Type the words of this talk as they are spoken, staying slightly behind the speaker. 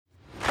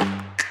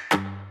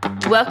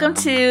Welcome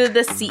to the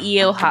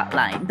CEO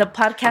Hotline, the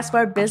podcast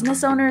for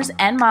business owners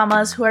and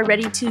mamas who are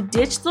ready to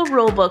ditch the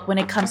rulebook when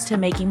it comes to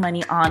making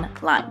money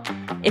online.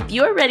 If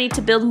you are ready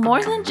to build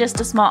more than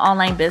just a small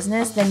online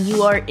business, then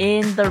you are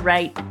in the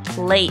right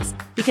place.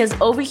 Because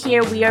over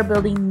here, we are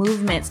building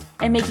movements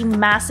and making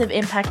massive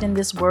impact in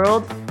this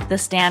world, the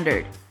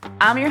standard.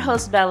 I'm your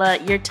host,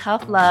 Bella, your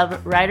tough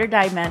love, ride or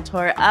die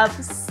mentor,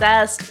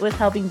 obsessed with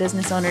helping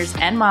business owners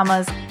and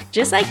mamas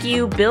just like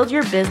you build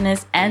your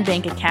business and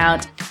bank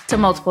account to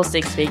multiple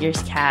six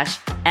figures cash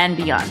and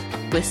beyond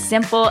with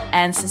simple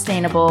and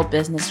sustainable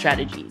business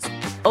strategies.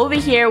 Over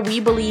here, we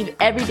believe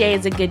every day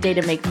is a good day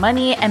to make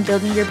money and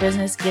building your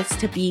business gets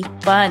to be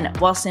fun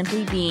while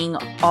simply being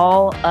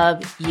all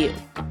of you.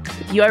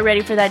 If you are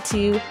ready for that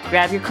too,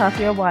 grab your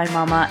coffee or wine,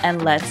 mama,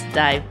 and let's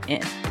dive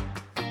in.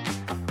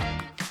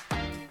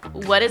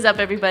 What is up,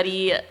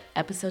 everybody?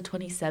 Episode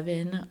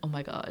 27. Oh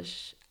my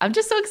gosh. I'm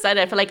just so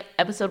excited. I feel like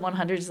episode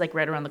 100 is like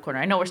right around the corner.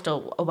 I know we're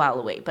still a while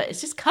away, but it's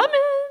just coming.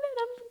 And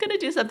I'm going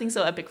to do something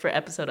so epic for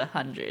episode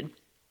 100.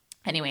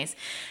 Anyways,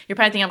 you're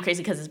probably thinking I'm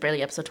crazy because it's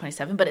barely episode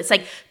 27, but it's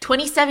like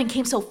 27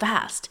 came so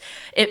fast.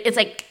 It's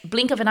like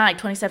blink of an eye,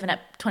 27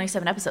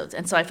 episodes.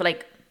 And so I feel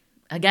like,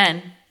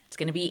 again, it's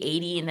going to be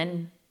 80 and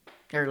then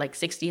or like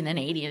 60 and then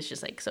 80. It's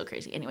just like so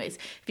crazy. Anyways,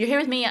 if you're here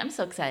with me, I'm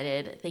so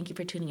excited. Thank you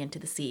for tuning into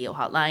the CEO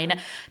Hotline.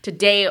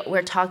 Today,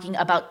 we're talking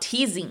about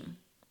teasing.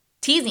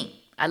 Teasing.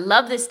 I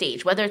love this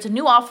stage. Whether it's a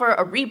new offer,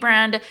 a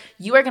rebrand,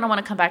 you are going to want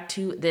to come back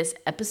to this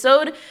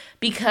episode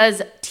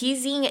because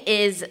teasing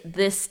is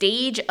the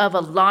stage of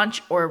a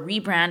launch or a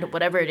rebrand,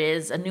 whatever it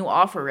is, a new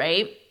offer,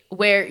 right?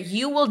 Where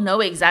you will know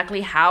exactly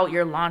how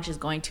your launch is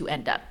going to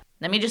end up.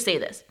 Let me just say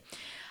this.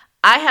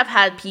 I have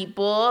had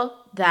people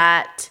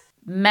that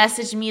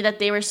messaged me that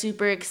they were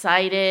super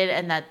excited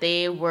and that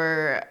they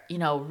were,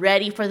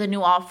 ready for the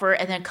new offer.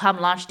 And then come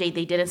launch date,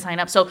 they didn't sign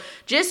up. So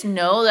just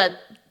know that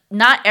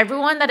not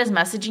everyone that is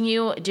messaging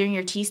you during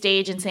your T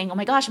stage and saying, oh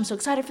my gosh, I'm so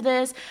excited for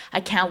this, I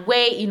can't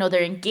wait,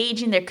 they're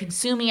engaging, they're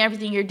consuming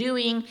everything you're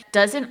doing,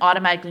 doesn't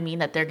automatically mean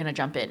that they're going to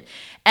jump in.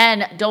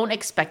 And don't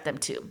expect them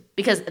to,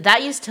 because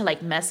that used to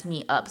like mess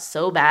me up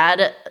so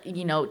bad.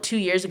 2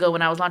 years ago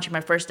when I was launching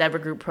my first ever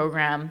group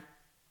program,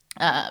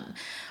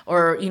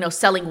 or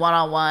selling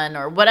one-on-one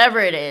or whatever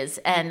it is,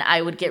 and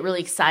I would get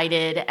really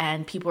excited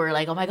and people were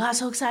like, oh my god,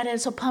 so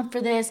excited, so pumped for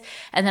this,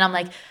 and then I'm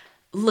like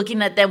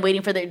looking at them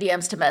waiting for their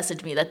DMs to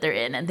message me that they're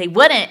in, and they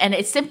wouldn't. And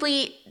it's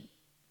simply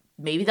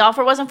maybe the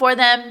offer wasn't for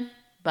them,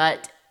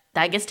 but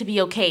that gets to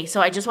be okay.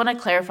 So I just want to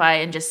clarify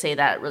and just say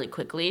that really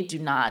quickly. Do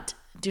not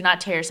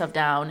tear yourself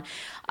down,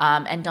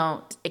 and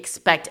don't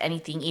expect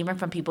anything even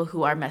from people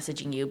who are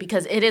messaging you,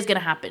 because it is going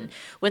to happen.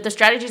 With the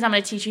strategies I'm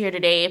going to teach you here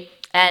today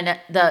and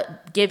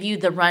give you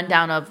the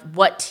rundown of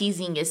what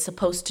teasing is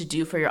supposed to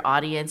do for your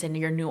audience and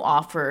your new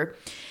offer,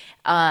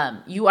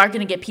 you are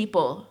going to get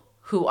people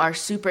who are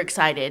super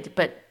excited,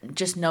 but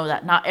just know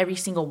that not every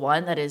single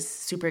one that is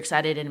super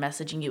excited and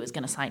messaging you is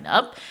going to sign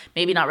up.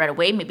 Maybe not right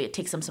away. Maybe it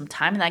takes them some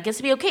time, and that gets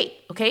to be okay.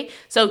 Okay,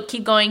 so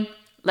keep going.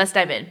 Let's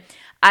dive in.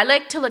 I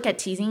like to look at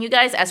teasing, you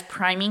guys, as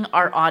priming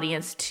our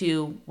audience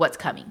to what's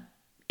coming.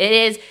 It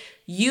is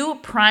you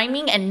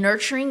priming and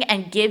nurturing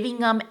and giving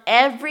them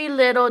every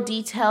little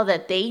detail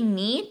that they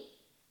need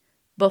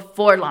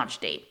before launch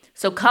date.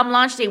 So come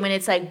launch date, when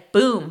it's like,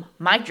 boom,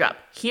 mic drop,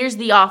 here's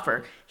the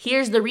offer,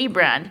 here's the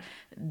rebrand,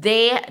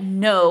 they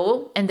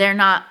know and they're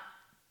not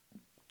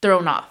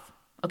thrown off.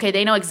 Okay,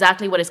 they know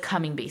exactly what is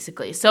coming,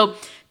 basically. So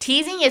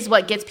teasing is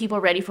what gets people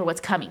ready for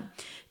what's coming.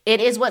 It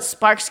is what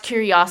sparks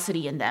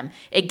curiosity in them.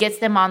 It gets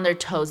them on their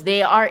toes.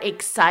 They are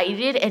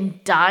excited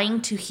and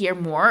dying to hear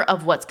more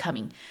of what's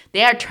coming.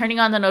 They are turning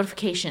on the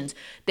notifications.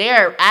 They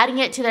are adding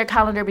it to their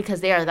calendar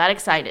because they are that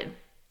excited.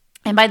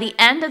 And by the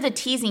end of the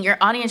teasing, your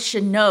audience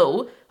should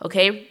know,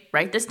 okay,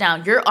 write this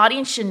down. Your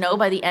audience should know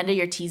by the end of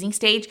your teasing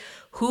stage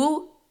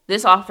who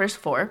this offer is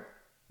for,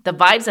 the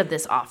vibes of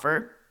this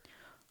offer,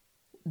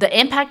 the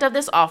impact of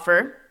this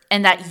offer,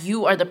 and that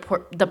you are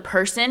the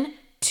person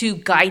to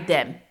guide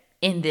them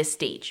in this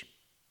stage,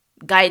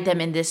 guide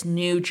them in this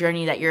new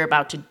journey that you're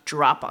about to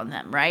drop on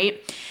them, right?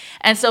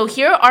 And so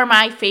here are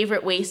my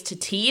favorite ways to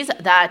tease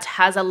that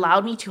has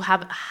allowed me to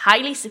have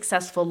highly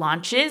successful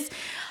launches.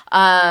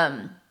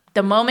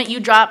 The moment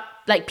you drop,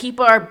 like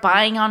people are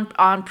buying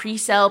on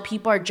pre-sale,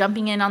 people are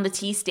jumping in on the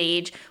tease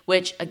stage,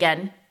 which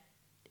again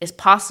is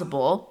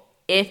possible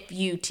if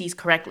you tease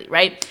correctly,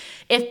 right?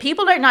 If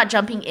people are not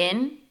jumping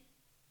in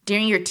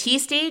during your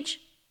tease stage,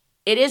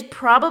 it is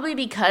probably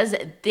because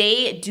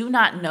they do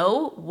not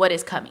know what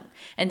is coming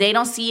and they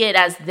don't see it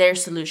as their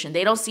solution.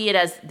 They don't see it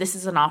as this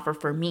is an offer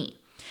for me.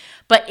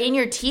 But in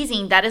your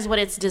teasing, that is what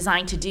it's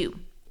designed to do.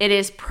 It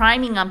is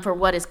priming them for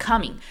what is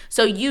coming.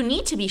 So you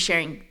need to be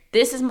sharing,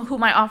 this is who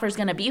my offer is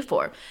going to be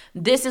for.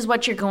 This is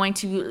what you're going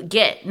to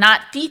get.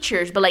 Not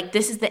features, but like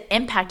this is the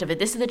impact of it.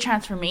 This is the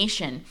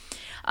transformation.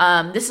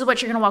 This is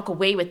what you're going to walk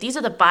away with. These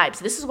are the vibes.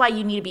 This is why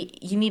you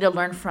need to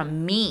learn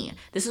from me.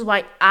 This is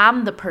why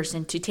I'm the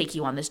person to take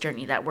you on this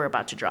journey that we're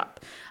about to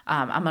drop.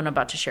 I'm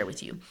about to share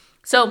with you.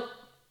 So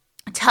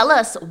tell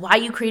us why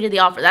you created the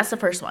offer. That's the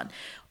first one.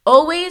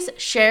 Always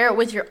share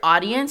with your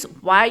audience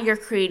why you're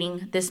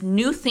creating this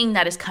new thing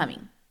that is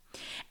coming.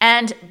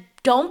 And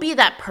don't be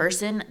that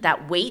person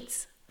that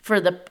waits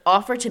for the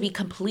offer to be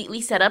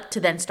completely set up to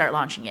then start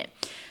launching it.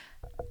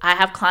 I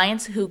have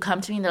clients who come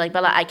to me and they're like,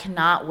 Bella, I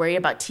cannot worry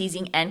about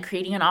teasing and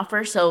creating an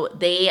offer. So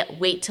they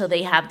wait till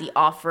they have the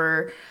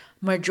offer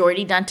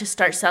majority done to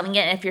start selling it.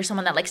 And if you're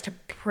someone that likes to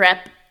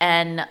prep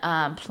and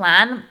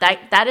plan,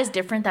 that is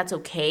different. That's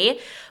okay.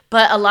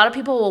 But a lot of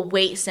people will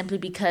wait simply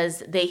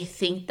because they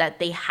think that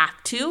they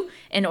have to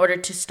in order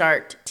to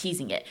start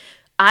teasing it.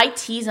 I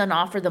tease an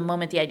offer the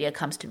moment the idea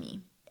comes to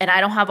me. And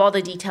I don't have all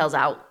the details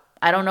out.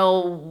 I don't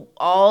know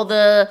all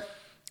the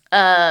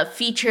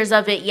features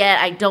of it yet.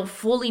 I don't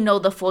fully know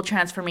the full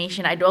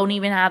transformation. I don't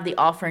even have the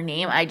offer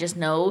name. I just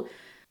know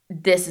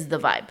this is the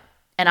vibe.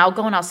 And I'll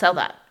go and I'll sell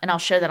that. And I'll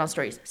share that on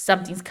stories.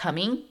 Something's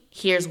coming.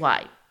 Here's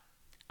why.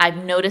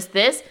 I've noticed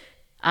this.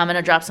 I'm going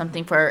to drop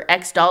something for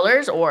X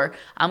dollars, or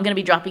I'm going to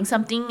be dropping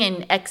something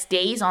in X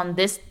days on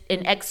this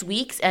in X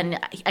weeks, and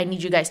I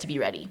need you guys to be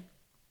ready.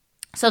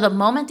 So the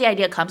moment the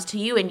idea comes to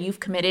you and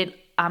you've committed,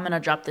 I'm going to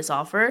drop this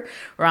offer,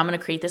 or I'm going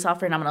to create this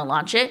offer and I'm going to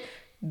launch it,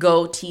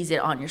 go tease it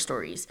on your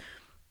stories.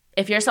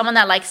 If you're someone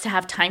that likes to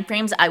have time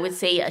frames, I would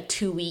say a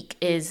 2-week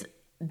is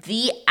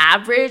the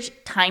average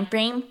time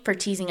frame for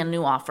teasing a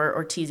new offer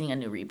or teasing a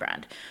new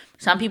rebrand.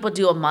 Some people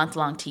do a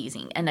month-long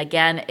teasing. And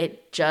again,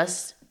 it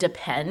just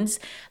depends.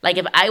 Like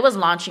if I was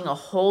launching a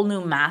whole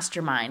new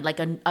mastermind, like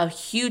a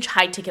huge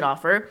high-ticket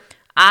offer,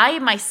 I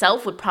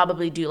myself would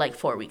probably do like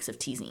 4 weeks of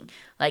teasing,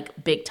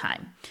 like big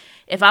time.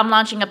 If I'm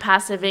launching a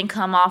passive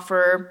income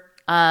offer,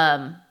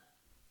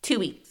 2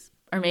 weeks,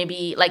 or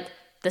maybe like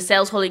the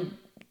Sales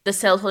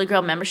Holy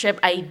Grail membership,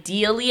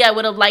 ideally I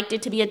would have liked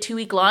it to be a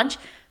 2-week launch.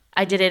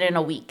 I did it in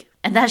a week.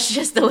 And that's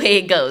just the way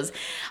it goes.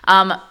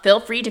 Feel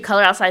free to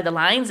color outside the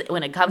lines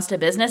when it comes to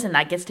business, and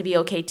that gets to be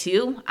okay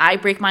too. I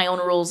break my own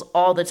rules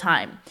all the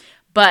time.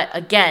 But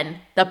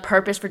again, the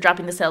purpose for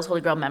dropping the Sales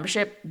Holy Grail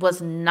membership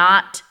was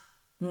not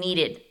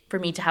needed for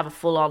me to have a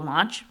full-on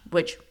launch,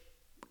 which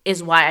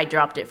is why I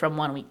dropped it from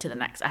 1 week to the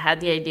next. I had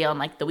the idea on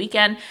like the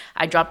weekend.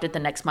 I dropped it the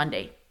next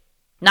Monday.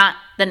 Not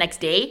the next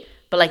day,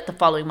 but like the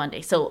following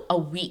Monday. So a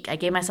week. I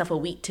gave myself a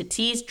week to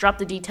tease, drop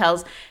the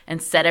details,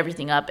 and set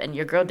everything up. And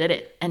your girl did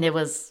it. And it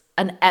was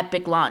an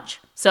epic launch.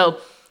 So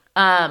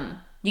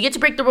you get to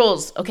break the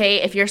rules,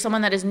 okay? If you're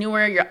someone that is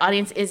newer, your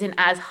audience isn't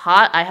as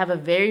hot. I have a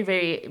very,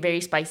 very, very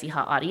spicy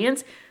hot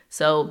audience.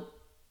 So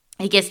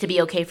it gets to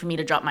be okay for me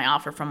to drop my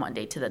offer from one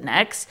day to the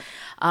next.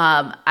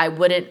 I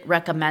wouldn't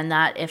recommend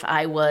that if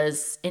I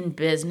was in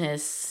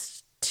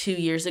business 2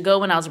 years ago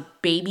when I was a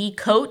baby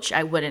coach.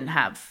 I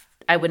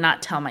would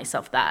not tell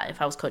myself that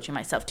if I was coaching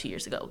myself 2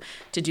 years ago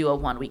to do a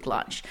 1 week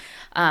launch.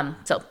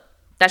 So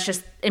that's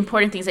just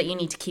important things that you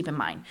need to keep in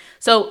mind.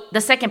 So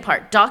the second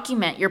part,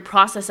 document your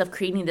process of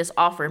creating this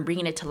offer and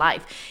bringing it to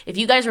life. If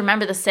you guys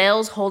remember the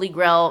Sales Holy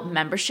Grail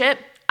membership,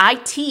 I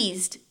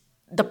teased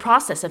the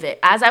process of it.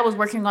 As I was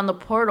working on the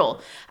portal,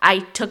 I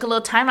took a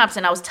little time lapse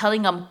and I was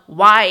telling them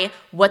why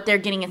what they're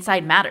getting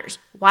inside matters.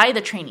 Why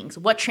the trainings?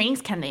 What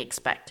trainings can they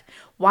expect?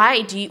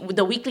 Why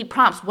the weekly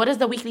prompts? What does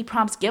the weekly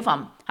prompts give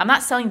them? I'm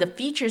not selling the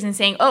features and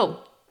saying,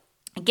 oh,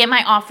 get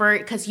my offer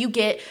because you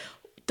get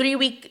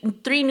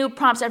 3 new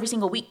prompts every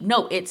single week.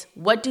 No, it's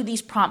what do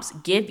these prompts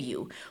give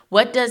you?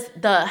 What does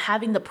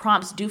having the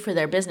prompts do for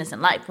their business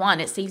and life? One,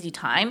 it saves you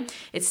time.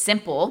 It's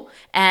simple.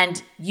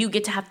 And you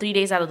get to have 3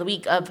 days out of the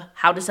week of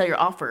how to sell your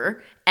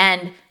offer.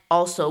 And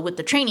also with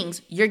the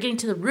trainings, you're getting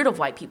to the root of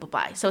why people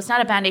buy. So it's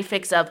not a Band-Aid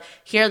fix of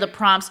here are the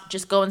prompts,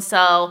 just go and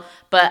sell,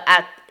 but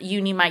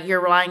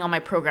you're relying on my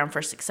program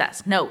for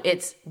success. No,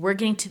 we're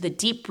getting to the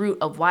deep root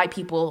of why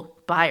people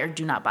buy or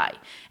do not buy.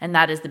 And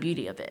that is the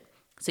beauty of it.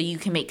 So you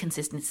can make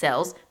consistent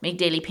sales, make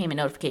daily payment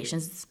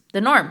notifications the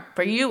norm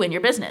for you and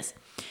your business.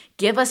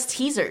 Give us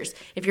teasers.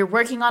 If you're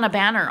working on a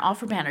banner,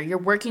 offer banner, you're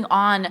working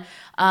on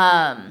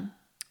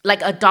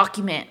like a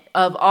document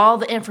of all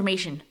the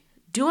information,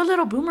 do a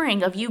little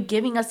boomerang of you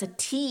giving us a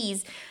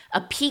tease,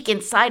 a peek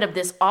inside of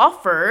this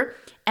offer,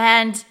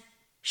 and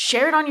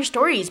share it on your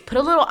stories. Put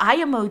a little eye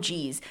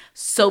emojis.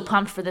 So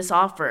pumped for this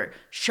offer.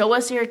 Show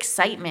us your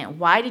excitement.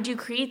 Why did you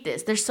create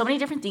this? There's so many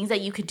different things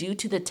that you could do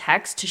to the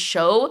text to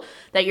show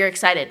that you're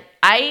excited.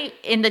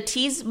 In the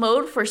tease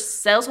mode for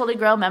Sales Holy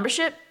Grail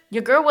membership,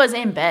 your girl was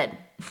in bed.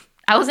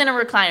 I was in a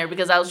recliner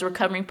because I was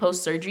recovering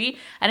post-surgery.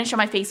 I didn't show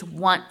my face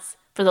once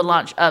for the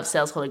launch of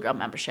Sales Holy Grail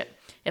membership.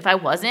 If I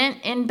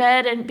wasn't in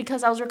bed and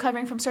because I was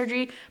recovering from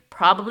surgery,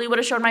 probably would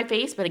have showed my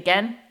face. But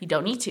again, you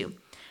don't need to.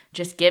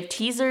 Just give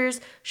teasers,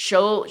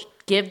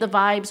 give the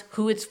vibes,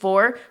 who it's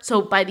for.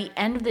 So by the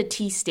end of the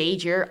tease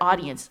stage, your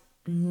audience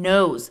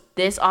knows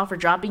this offer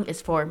dropping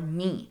is for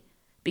me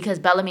because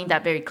Bella made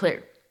that very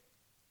clear.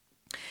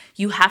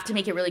 You have to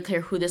make it really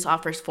clear who this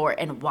offer is for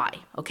and why,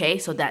 okay?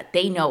 So that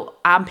they know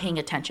I'm paying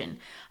attention.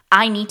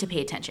 I need to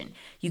pay attention.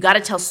 You got to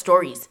tell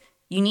stories.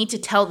 You need to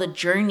tell the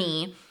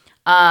journey.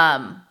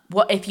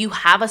 If you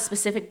have a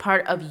specific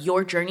part of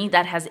your journey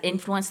that has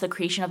influenced the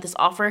creation of this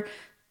offer,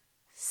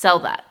 sell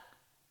that.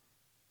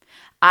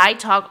 I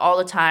talk all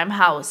the time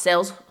how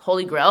sales,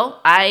 holy grail.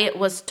 I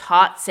was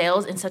taught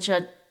sales in such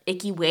a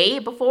icky way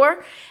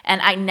before,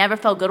 and I never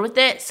felt good with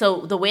it.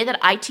 So the way that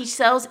I teach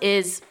sales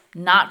is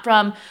not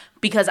from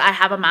because I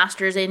have a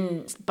master's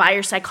in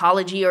buyer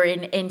psychology or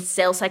in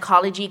sales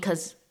psychology,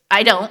 because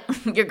I don't.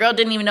 Your girl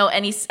didn't even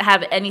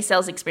have any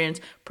sales experience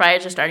prior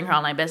to starting her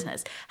online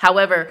business.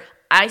 However,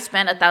 I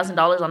spent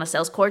 $1,000 on a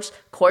sales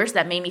course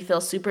that made me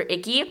feel super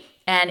icky,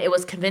 and it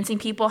was convincing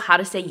people how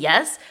to say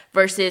yes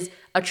versus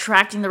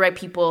attracting the right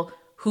people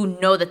who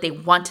know that they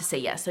want to say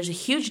yes. There's a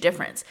huge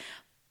difference.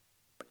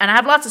 And I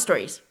have lots of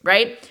stories,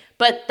 right?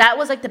 But that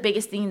was like the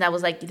biggest thing that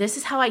was like, this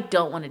is how I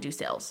don't want to do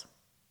sales.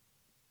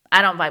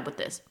 I don't vibe with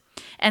this.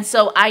 And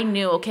so I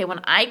knew, okay,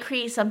 when I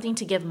create something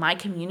to give my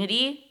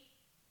community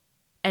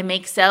and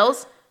make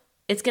sales,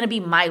 it's going to be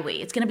my way.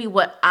 It's going to be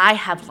what I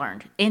have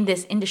learned in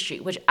this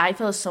industry, which I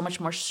feel is so much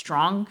more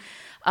strong.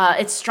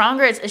 It's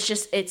stronger.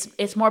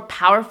 It's more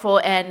powerful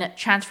and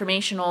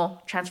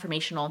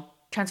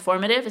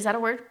transformative. Is that a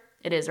word?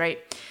 It is, right?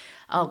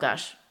 Oh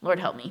gosh, Lord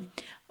help me.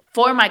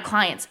 For my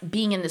clients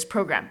being in this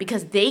program,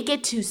 because they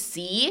get to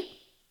see,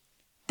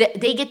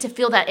 they get to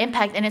feel that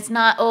impact. And it's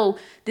not, oh,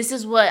 this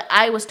is what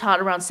I was taught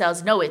around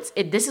sales. No,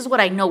 this is what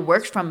I know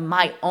works from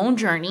my own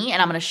journey.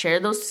 And I'm going to share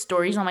those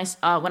stories on my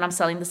when I'm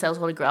selling the Sales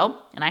Holy Grail,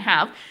 and I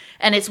have.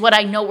 And it's what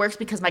I know works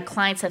because my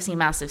clients have seen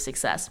massive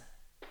success.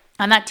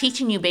 I'm not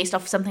teaching you based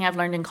off something I've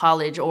learned in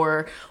college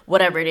or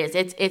whatever it is.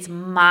 It's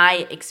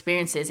my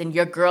experiences. And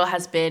your girl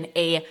has been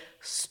a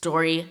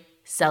story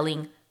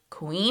selling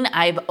queen.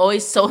 I've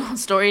always sold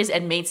stories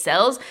and made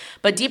sales,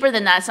 but deeper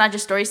than that, it's not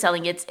just story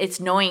selling. It's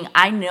knowing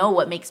I know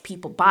what makes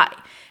people buy.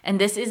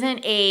 And this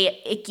isn't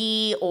a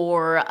icky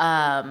or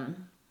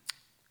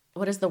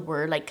what is the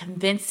word? Like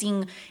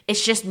convincing.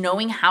 It's just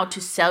knowing how to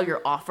sell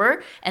your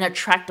offer and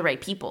attract the right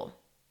people.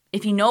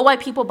 If you know why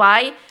people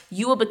buy,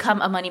 you will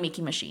become a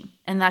money-making machine.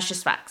 And that's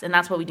just facts. And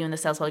that's what we do in the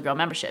Sales Holy Grail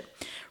membership,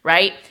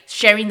 right?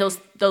 Sharing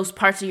those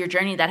parts of your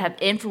journey that have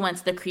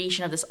influenced the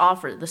creation of this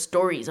offer, the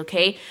stories,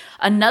 okay?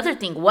 Another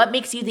thing, what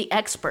makes you the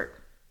expert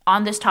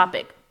on this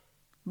topic?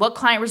 What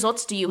client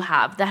results do you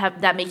have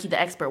that make you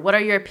the expert? What are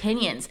your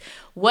opinions?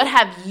 What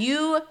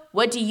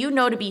do you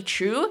know to be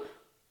true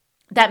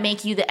that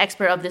make you the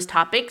expert of this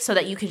topic so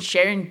that you can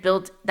share and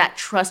build that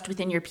trust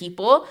within your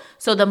people?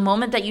 So the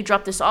moment that you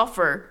drop this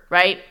offer,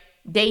 right,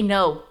 they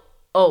know,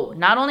 oh,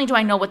 not only do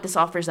I know what this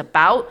offer is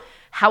about,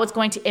 how it's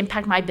going to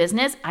impact my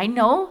business, I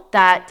know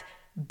that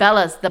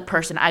Bella's the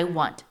person I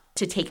want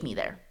to take me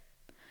there.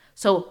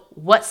 So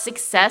what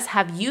success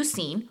have you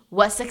seen?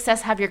 What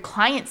success have your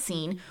clients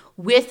seen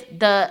with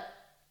the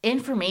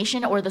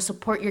information or the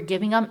support you're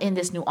giving them in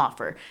this new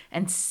offer?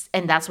 And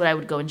that's what I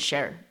would go and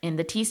share in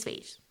the Tease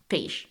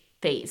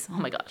phase. Oh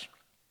my gosh.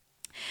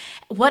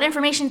 What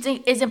information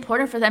is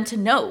important for them to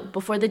know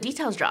before the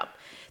details drop?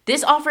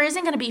 This offer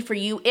isn't going to be for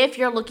you if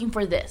you're looking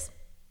for this.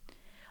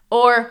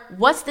 Or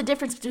what's the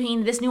difference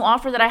between this new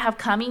offer that I have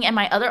coming and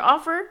my other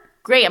offer?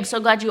 Great, I'm so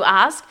glad you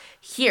asked.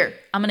 Here,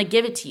 I'm going to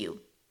give it to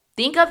you.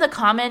 Think of the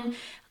common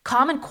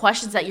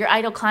questions that your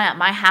ideal client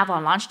might have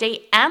on launch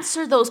day.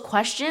 Answer those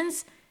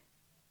questions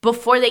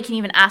before they can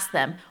even ask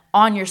them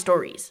on your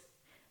stories.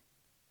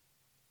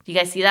 Do you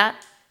guys see that?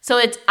 So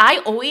I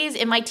always,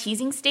 in my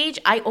teasing stage,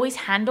 I always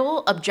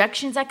handle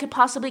objections that could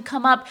possibly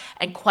come up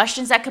and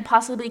questions that could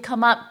possibly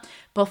come up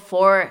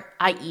before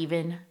I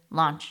even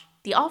launch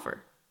the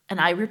offer.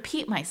 And I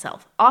repeat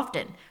myself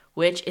often,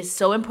 which is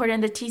so important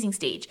in the teasing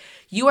stage.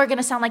 You are going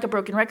to sound like a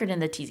broken record in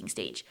the teasing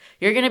stage.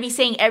 You're going to be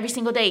saying every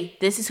single day,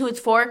 this is who it's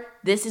for,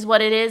 this is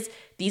what it is,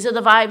 these are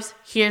the vibes,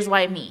 here's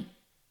why me.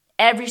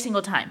 Every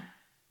single time.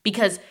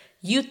 Because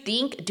you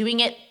think doing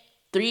it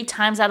 3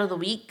 times out of the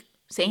week,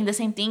 saying the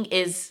same thing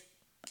is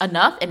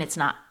enough, and it's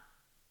not.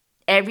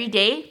 Every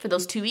day for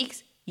those 2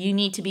 weeks, you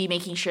need to be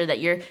making sure that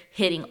you're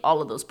hitting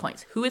all of those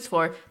points. Who it's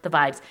for, the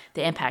vibes,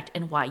 the impact,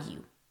 and why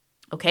you.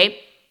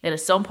 Okay? That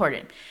is so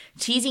important.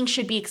 Teasing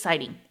should be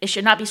exciting. It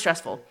should not be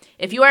stressful.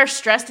 If you are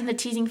stressed in the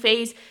teasing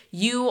phase,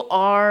 you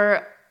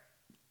are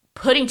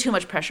putting too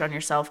much pressure on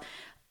yourself.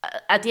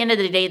 At the end of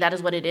the day, that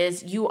is what it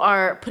is. You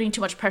are putting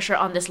too much pressure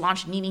on this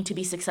launch needing to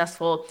be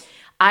successful.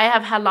 I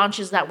have had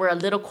launches that were a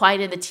little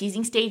quiet in the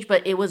teasing stage,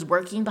 but it was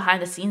working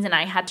behind the scenes, and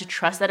I had to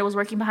trust that it was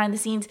working behind the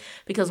scenes,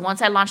 because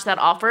once I launched that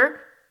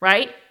offer,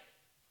 right?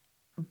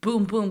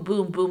 Boom, boom,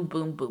 boom, boom,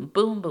 boom, boom,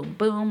 boom, boom,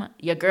 boom.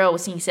 Your girl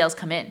was seeing sales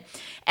come in.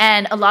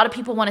 And a lot of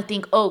people want to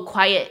think, oh,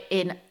 quiet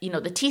in,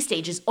 the T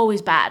stage is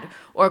always bad,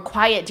 or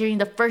quiet during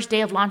the first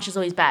day of launch is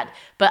always bad.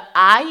 But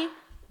I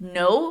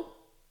know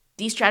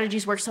these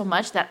strategies work so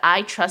much that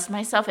I trust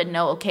myself and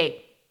know,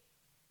 okay,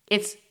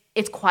 it's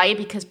quiet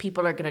because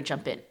people are going to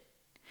jump in.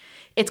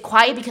 It's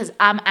quiet because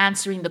I'm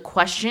answering the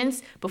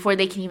questions before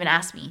they can even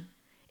ask me.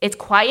 It's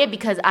quiet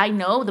because I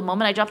know the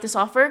moment I drop this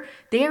offer,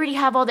 they already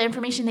have all the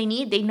information they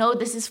need. They know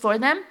this is for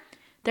them.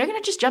 They're going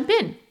to just jump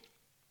in.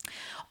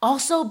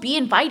 Also, be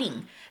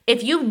inviting.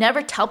 If you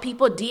never tell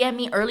people DM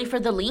me early for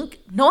the link,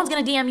 no one's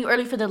going to DM you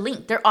early for the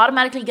link. They're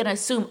automatically going to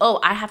assume, oh,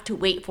 I have to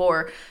wait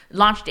for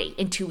launch date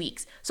in 2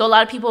 weeks. So a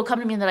lot of people will come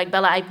to me and they're like,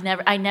 Bella,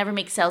 I never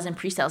make sales in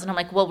pre-sales. And I'm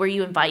like, well, were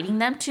you inviting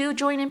them to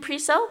join in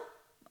pre-sale?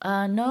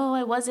 No,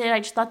 I wasn't. I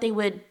just thought they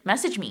would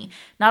message me.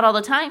 Not all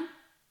the time.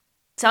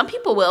 Some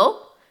people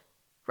will,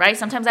 right?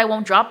 Sometimes I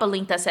won't drop a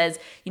link that says,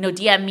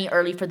 DM me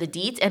early for the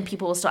deets, and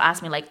people will still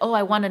ask me like, oh,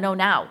 I want to know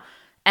now.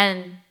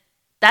 And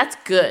that's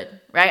good,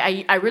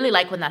 right? I really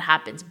like when that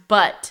happens,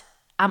 but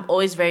I'm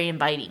always very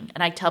inviting.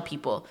 And I tell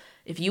people,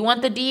 if you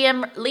want the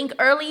DM link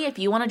early, if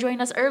you want to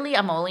join us early,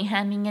 I'm only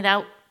handing it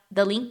out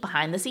the link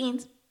behind the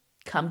scenes.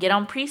 Come get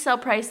on pre-sale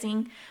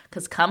pricing,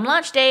 because come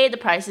launch day, the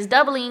price is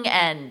doubling,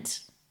 and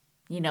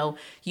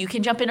you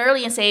can jump in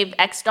early and save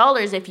X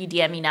dollars if you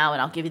DM me now,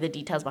 and I'll give you the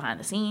details behind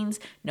the scenes.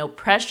 No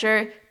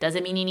pressure.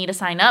 Doesn't mean you need to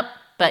sign up,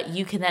 but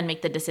you can then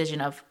make the decision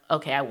of,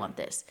 okay, I want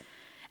this.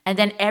 And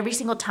then every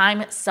single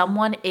time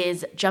someone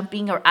is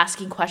jumping or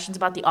asking questions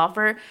about the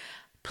offer,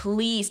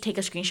 please take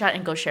a screenshot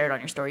and go share it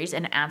on your stories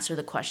and answer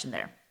the question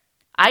there.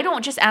 I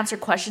don't just answer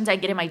questions I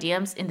get in my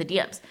DMs in the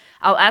DMs.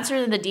 I'll answer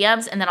it in the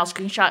DMs, and then I'll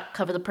screenshot,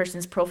 cover the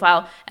person's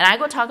profile, and I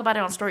go talk about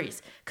it on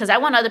stories because I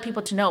want other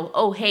people to know,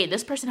 oh, hey,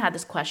 this person had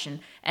this question,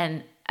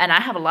 and I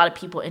have a lot of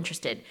people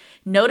interested.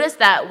 Notice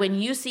that when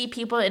you see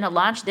people in a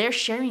launch, they're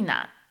sharing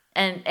that,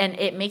 and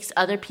it makes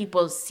other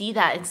people see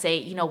that and say,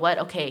 you know what,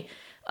 okay,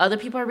 other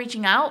people are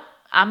reaching out.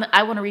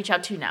 I want to reach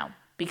out too now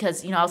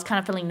because, I was kind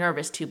of feeling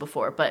nervous too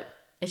before, but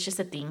it's just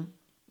a thing.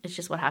 It's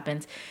just what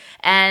happens.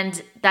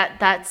 And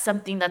that's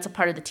something that's a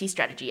part of the Tease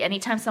strategy.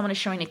 Anytime someone is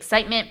showing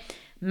excitement,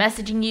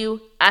 messaging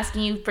you,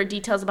 asking you for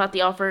details about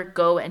the offer,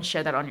 go and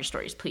share that on your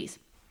stories, please.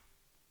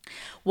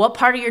 What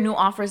part of your new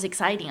offer is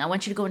exciting? I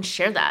want you to go and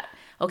share that.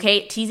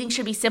 Okay, teasing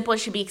should be simple. It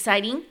should be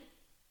exciting.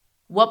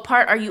 What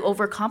part are you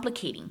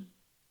overcomplicating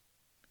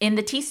in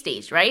the tease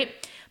stage, right?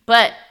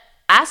 But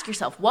ask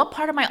yourself, what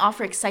part of my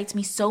offer excites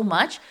me so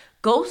much?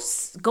 Go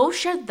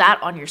share that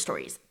on your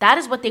stories. That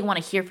is what they want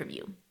to hear from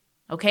you.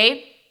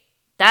 Okay?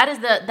 That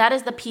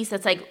is the piece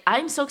that's like,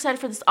 I'm so excited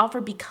for this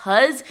offer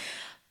because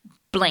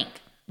blank.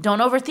 Don't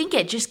overthink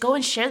it. Just go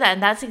and share that.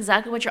 And that's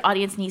exactly what your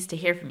audience needs to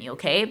hear from you,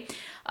 okay?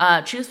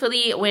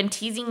 Truthfully, when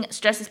teasing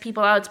stresses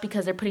people out, it's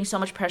because they're putting so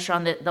much pressure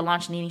on the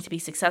launch needing to be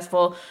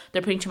successful.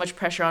 They're putting too much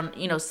pressure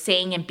on,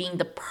 saying and being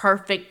the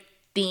perfect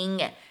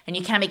thing. And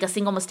you can't make a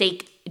single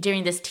mistake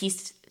during this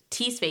tease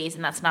phase,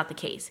 and that's not the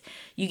case.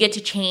 You get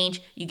to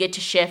change. You get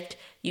to shift.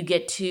 You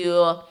get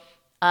to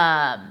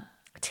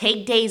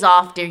take days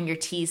off during your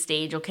tease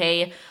stage,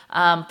 okay?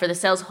 For the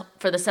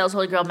Sales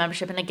Holy Grail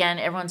membership, and again,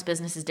 everyone's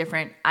business is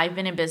different. I've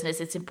been in business.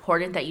 It's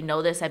important that you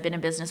know this. I've been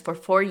in business for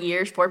 4+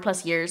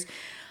 years.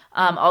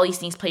 All these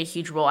things play a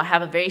huge role. I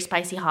have a very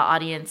spicy, hot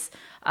audience.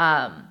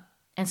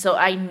 And so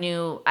I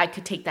knew I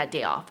could take that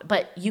day off.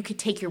 But you could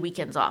take your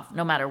weekends off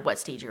no matter what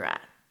stage you're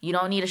at. You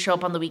don't need to show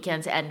up on the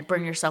weekends and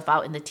burn yourself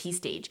out in the tease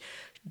stage.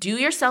 Do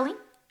your selling,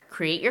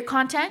 create your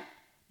content,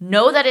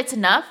 know that it's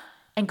enough,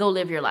 and go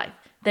live your life.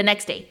 The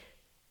next day,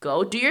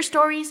 go do your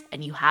stories,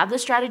 and you have the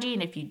strategy.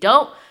 And if you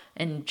don't,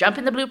 and jump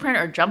in the blueprint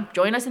or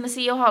join us in the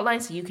CEO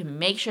hotline so you can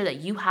make sure that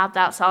you have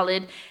that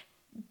solid.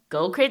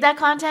 Go create that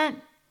content.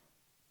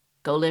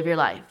 Go live your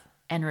life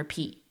and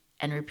repeat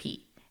and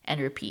repeat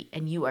and repeat.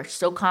 And you are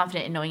so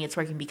confident in knowing it's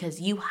working because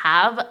you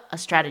have a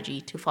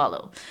strategy to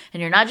follow.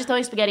 And you're not just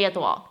throwing spaghetti at the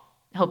wall,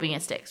 hoping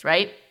it sticks,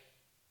 right?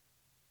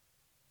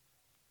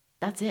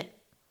 That's it.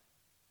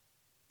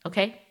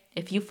 Okay?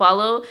 If you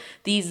follow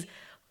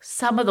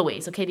some of the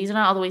ways, okay? These are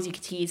not all the ways you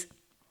can tease.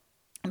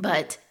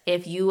 But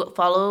if you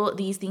follow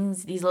these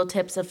things, these little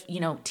tips of,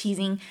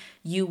 teasing,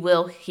 you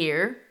will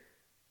hear,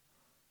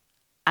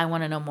 I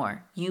want to know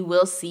more. You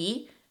will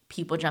see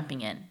people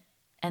jumping in.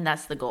 And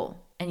that's the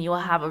goal. And you will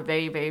have a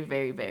very, very,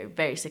 very, very,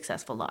 very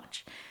successful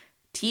launch.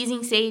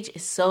 Teasing stage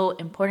is so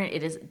important.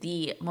 It is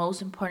the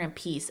most important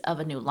piece of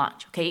a new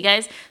launch. Okay, you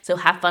guys? So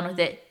have fun with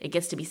it. It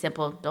gets to be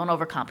simple. Don't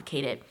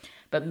overcomplicate it.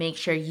 But make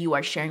sure you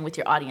are sharing with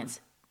your audience.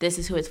 This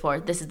is who it's for.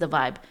 This is the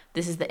vibe.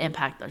 This is the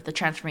impact, or the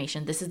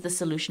transformation. This is the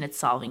solution it's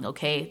solving,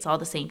 okay? It's all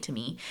the same to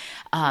me.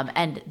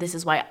 And this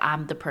is why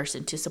I'm the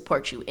person to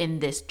support you in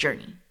this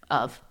journey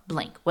of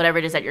blank, whatever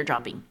it is that you're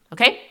dropping,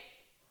 okay?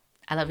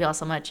 I love you all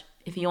so much.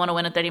 If you want to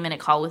win a 30-minute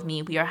call with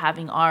me, we are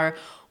having our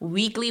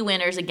weekly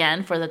winners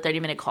again for the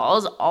 30-minute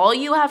calls. All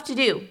you have to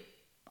do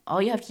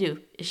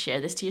is share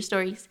this to your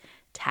stories,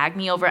 tag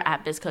me over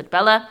at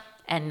BizCoachBella,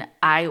 and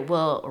I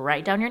will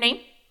write down your name,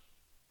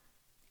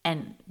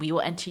 and we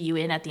will enter you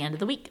in at the end of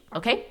the week,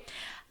 okay?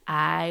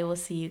 I will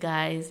see you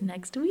guys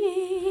next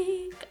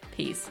week.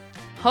 Peace.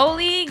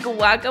 Holy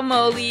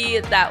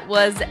guacamole, that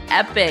was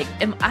epic.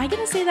 Am I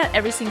going to say that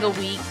every single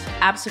week?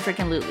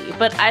 Abso-freaking-lutely.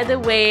 But either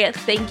way,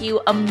 thank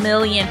you a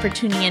million for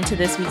tuning into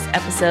this week's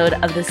episode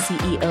of the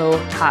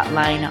CEO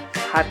Hotline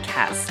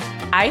podcast.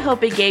 I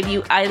hope it gave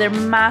you either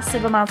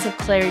massive amounts of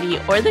clarity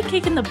or the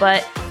kick in the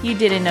butt you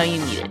didn't know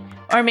you needed.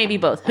 Or maybe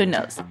both, who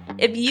knows?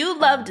 If you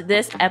loved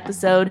this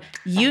episode,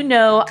 you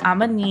know I'm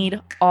gonna need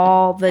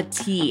all the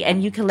tea.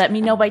 And you can let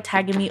me know by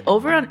tagging me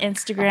over on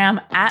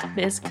Instagram at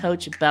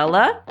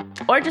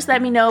BizCoachBella, or just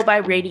let me know by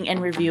rating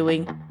and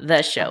reviewing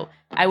the show.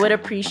 I would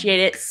appreciate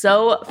it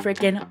so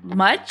freaking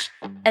much.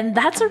 And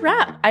that's a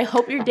wrap. I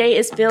hope your day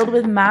is filled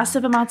with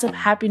massive amounts of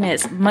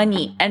happiness,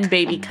 money, and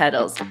baby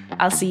cuddles.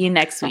 I'll see you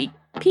next week.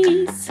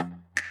 Peace.